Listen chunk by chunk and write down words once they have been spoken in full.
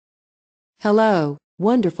Hello,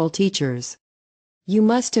 wonderful teachers. You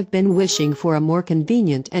must have been wishing for a more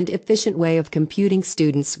convenient and efficient way of computing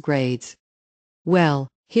students' grades. Well,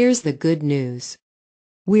 here's the good news.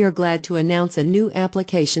 We are glad to announce a new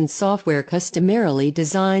application software customarily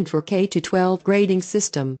designed for K-12 grading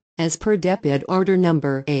system, as per DepEd Order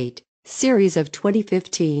Number 8, Series of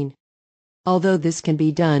 2015. Although this can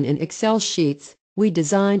be done in Excel sheets, we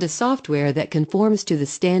designed a software that conforms to the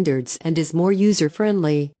standards and is more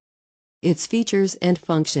user-friendly. Its features and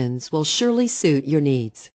functions will surely suit your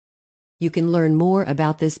needs. You can learn more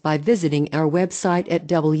about this by visiting our website at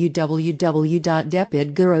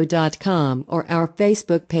www.depedguru.com or our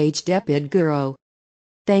Facebook page DepEd Guru.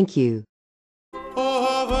 Thank you.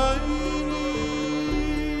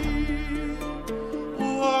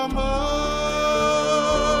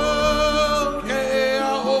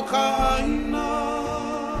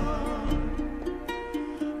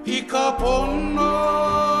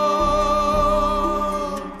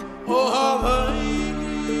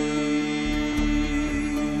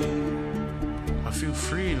 I feel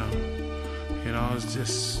free now. It's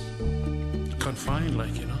just confined,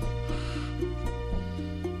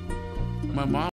 my mom